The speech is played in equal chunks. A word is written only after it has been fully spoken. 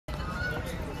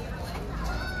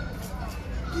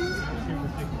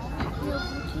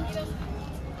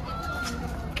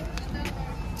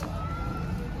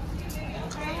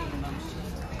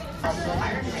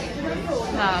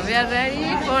Now we are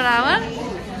ready for our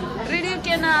Rideau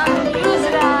Canal cruise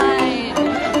ride.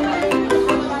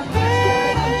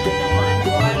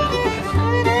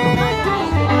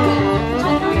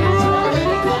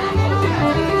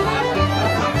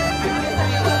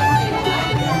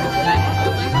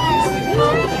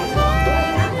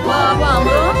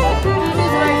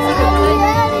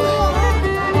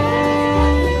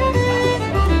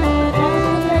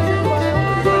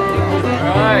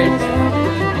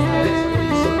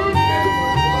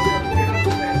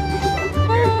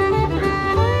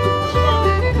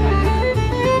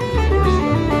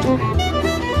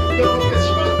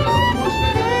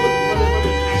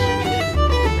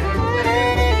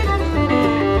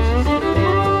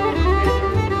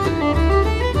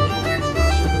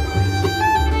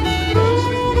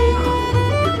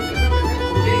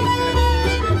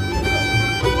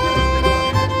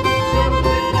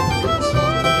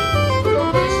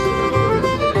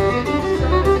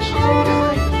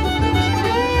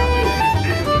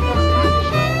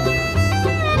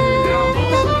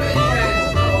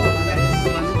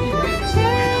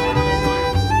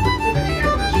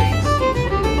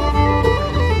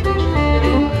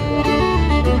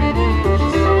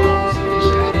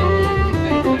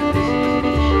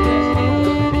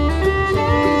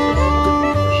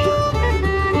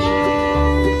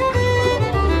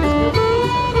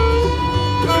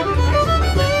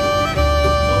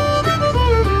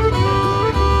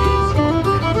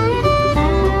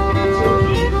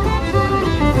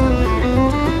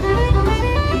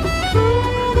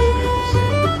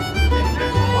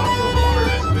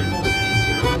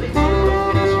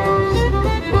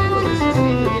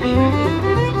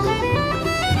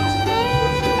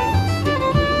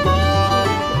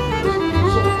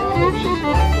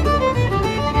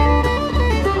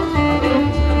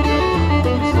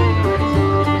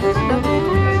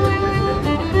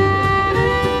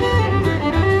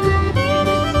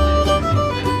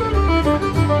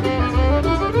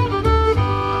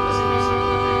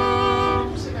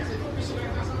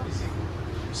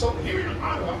 So here in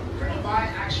Ottawa, Rideau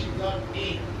actually done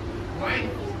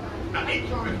an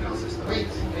 8-kilometer canal system. Wait,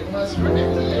 it was for 50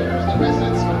 years the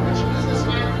residents of rich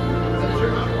businessman that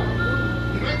in Ottawa.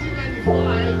 In 1995,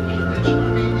 a rich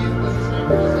Canadian businessman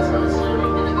purchased this house here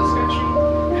in this country,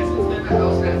 and since then the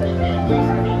house has been named for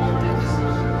Canadian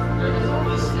businesses. There is all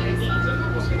this things that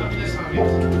was going to be this habit.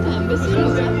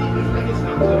 Because that means like it's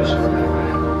not television for that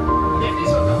man. If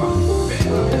this on the house,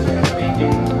 then it's like a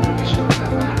baking television for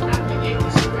that man.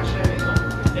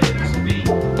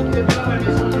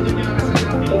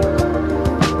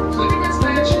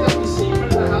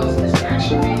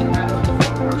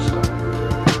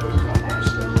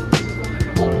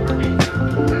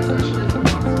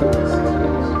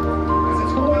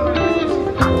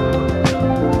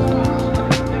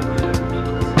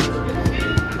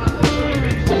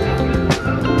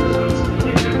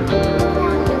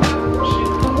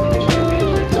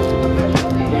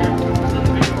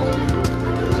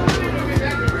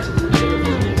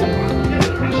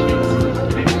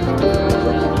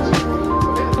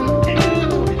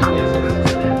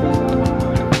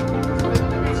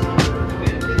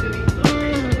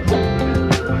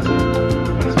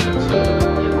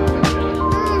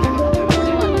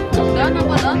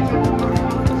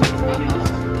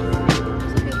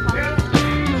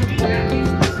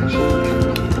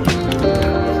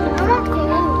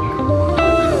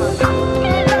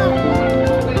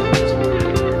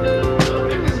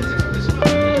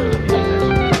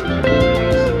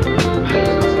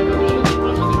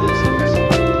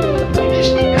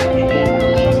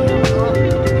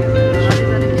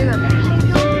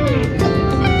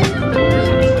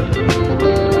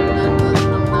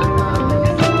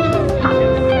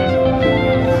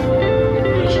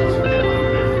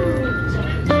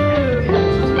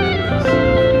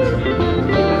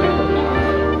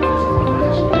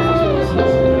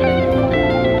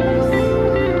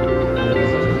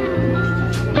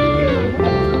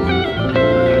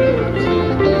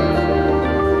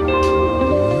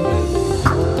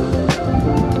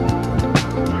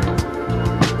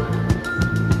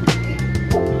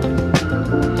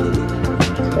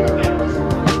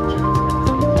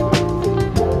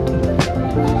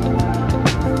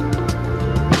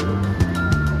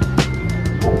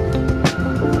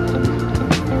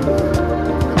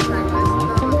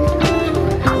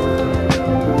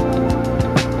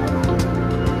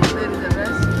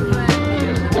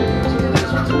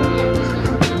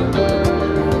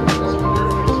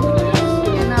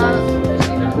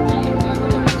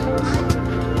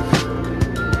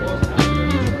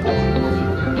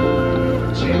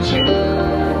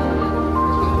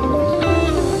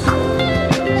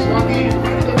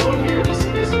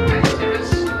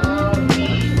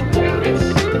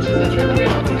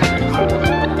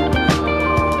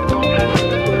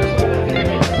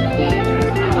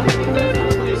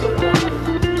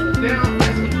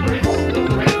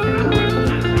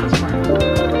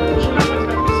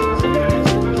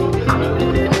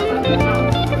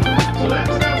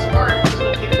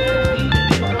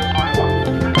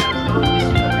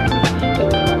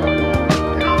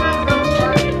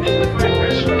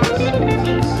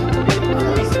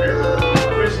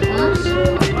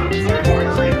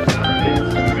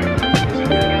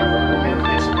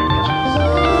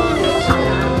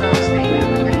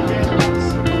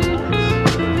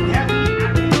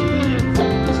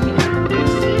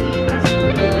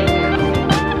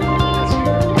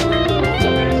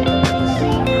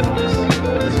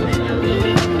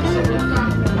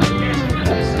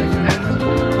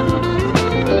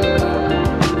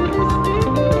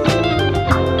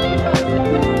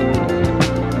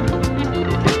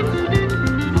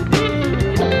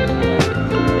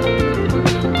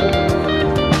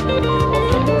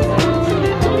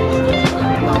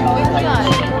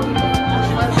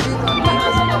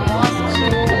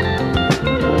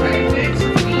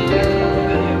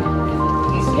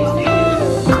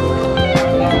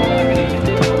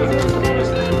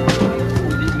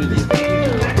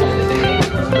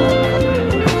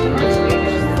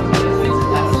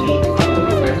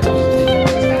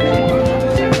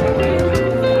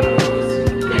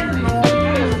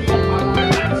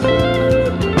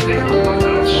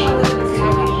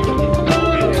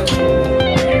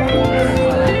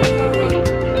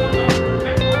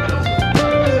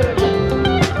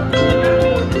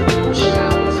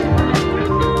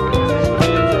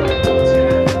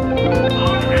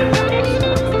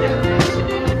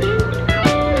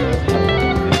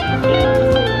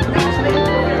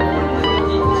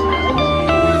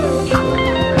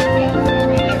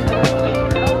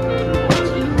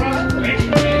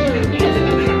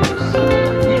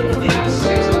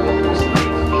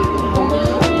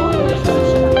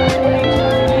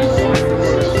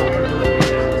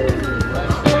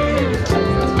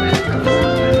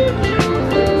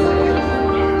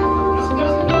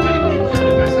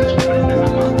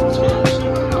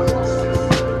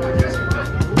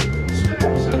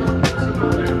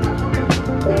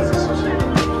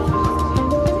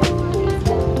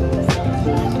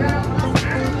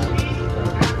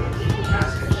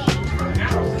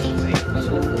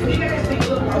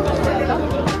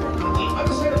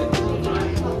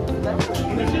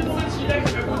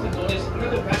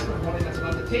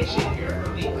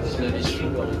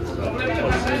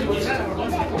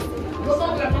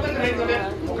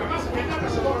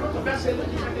 So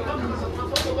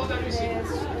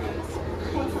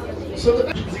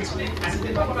the was explained as c'était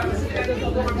pas mal, c'était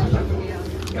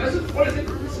pour les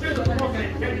espèces de comment faire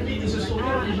ils se sont mis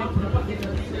les gens pour ne pas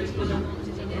déclencher l'explosion.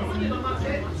 On est dans ma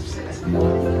tête, c'est la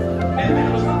mais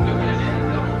malheureusement, le Canadien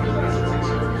est là pour dans cette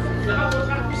section. Le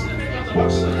rapporteur puisse le mettre dans box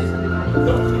solide.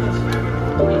 Donc, il va se faire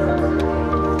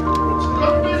so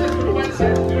the plan is what I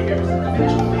decided to do here was to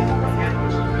finish the things that I had,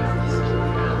 which was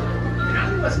and I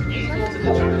wasn't able to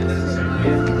determine the necessary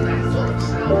way that I told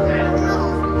himself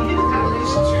that he didn't have at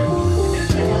least two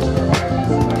individuals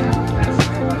requirements of what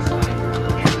happened last night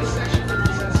in the section that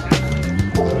he says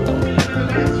happened. So the movie in the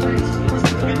last race, he was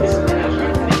to win this in the last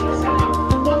race, and he said,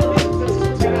 one of the reasons that's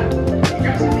what's going on.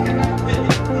 Because I think I got the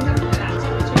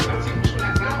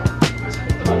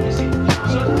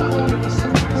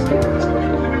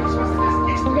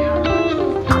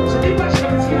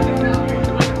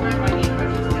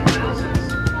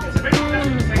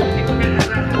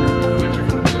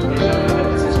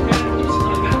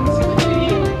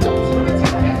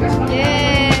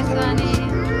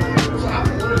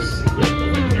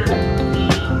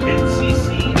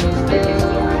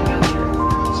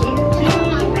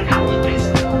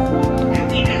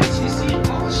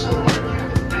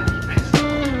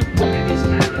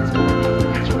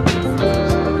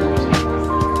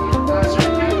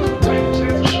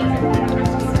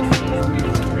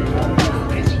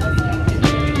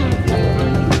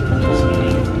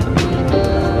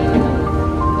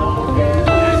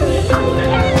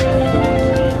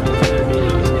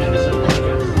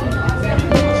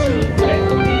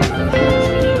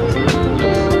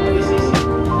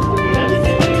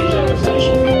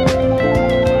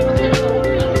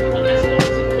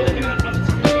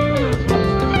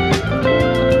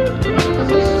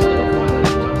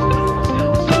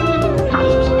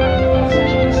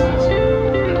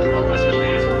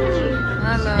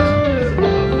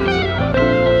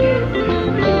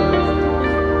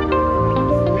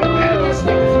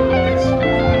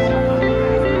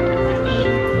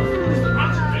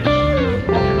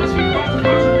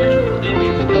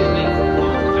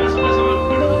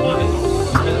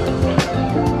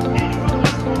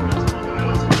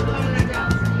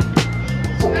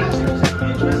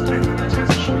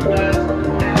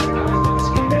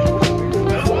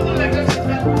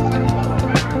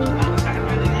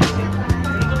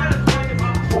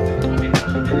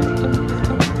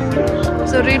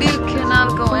So Rideau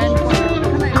canal go end point.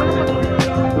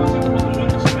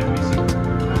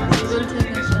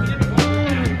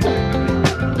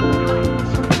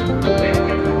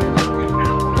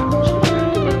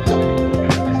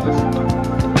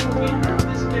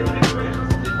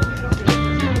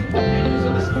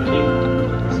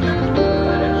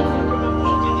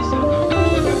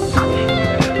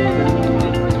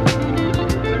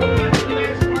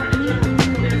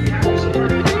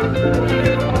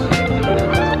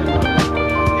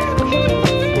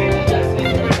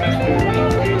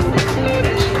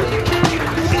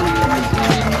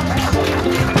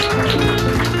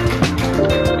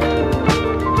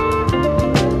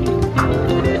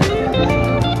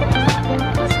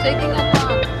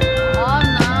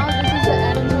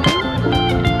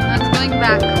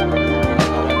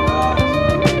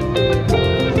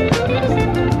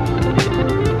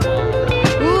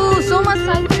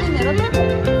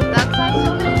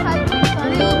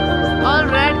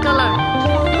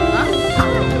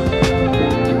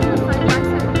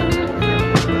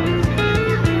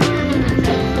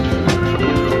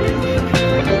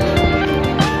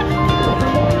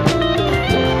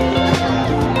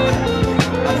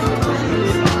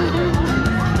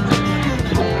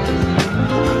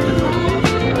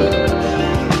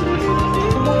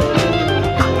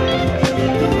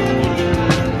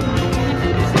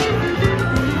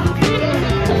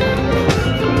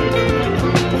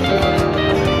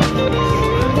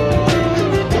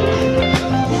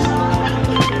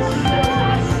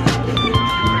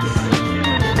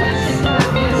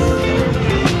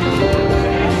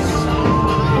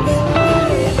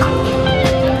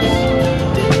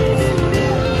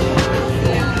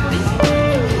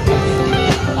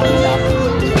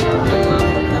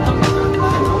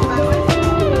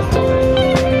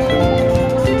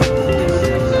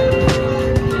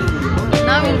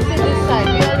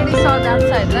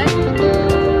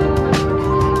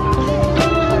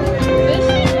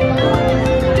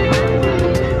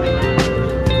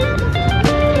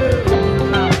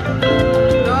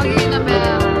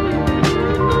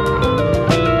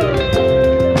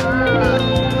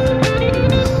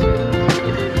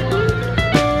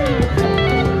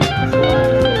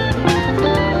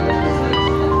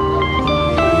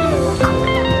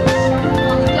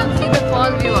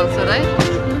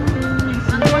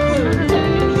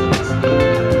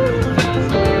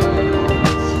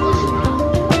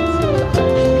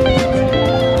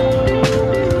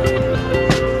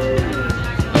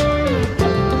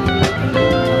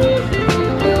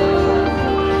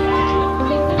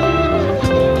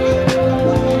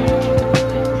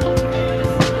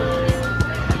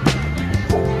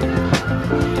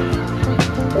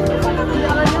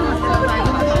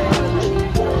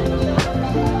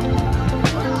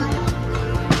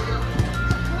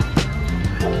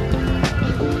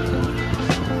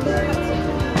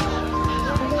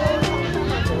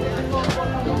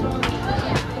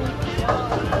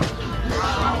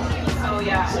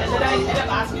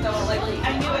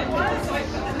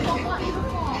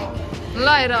 ल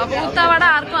हेर अब उताबाट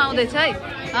अर्को आउँदैछ है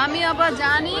हामी अब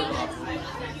जाने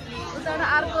उताबाट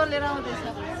अर्को लिएर आउँदैछ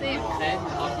same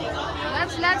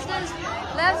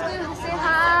let's do say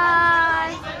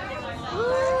hi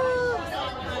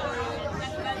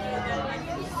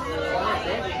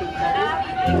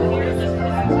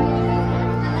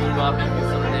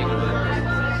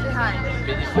say hi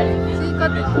see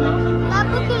kati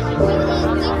Babu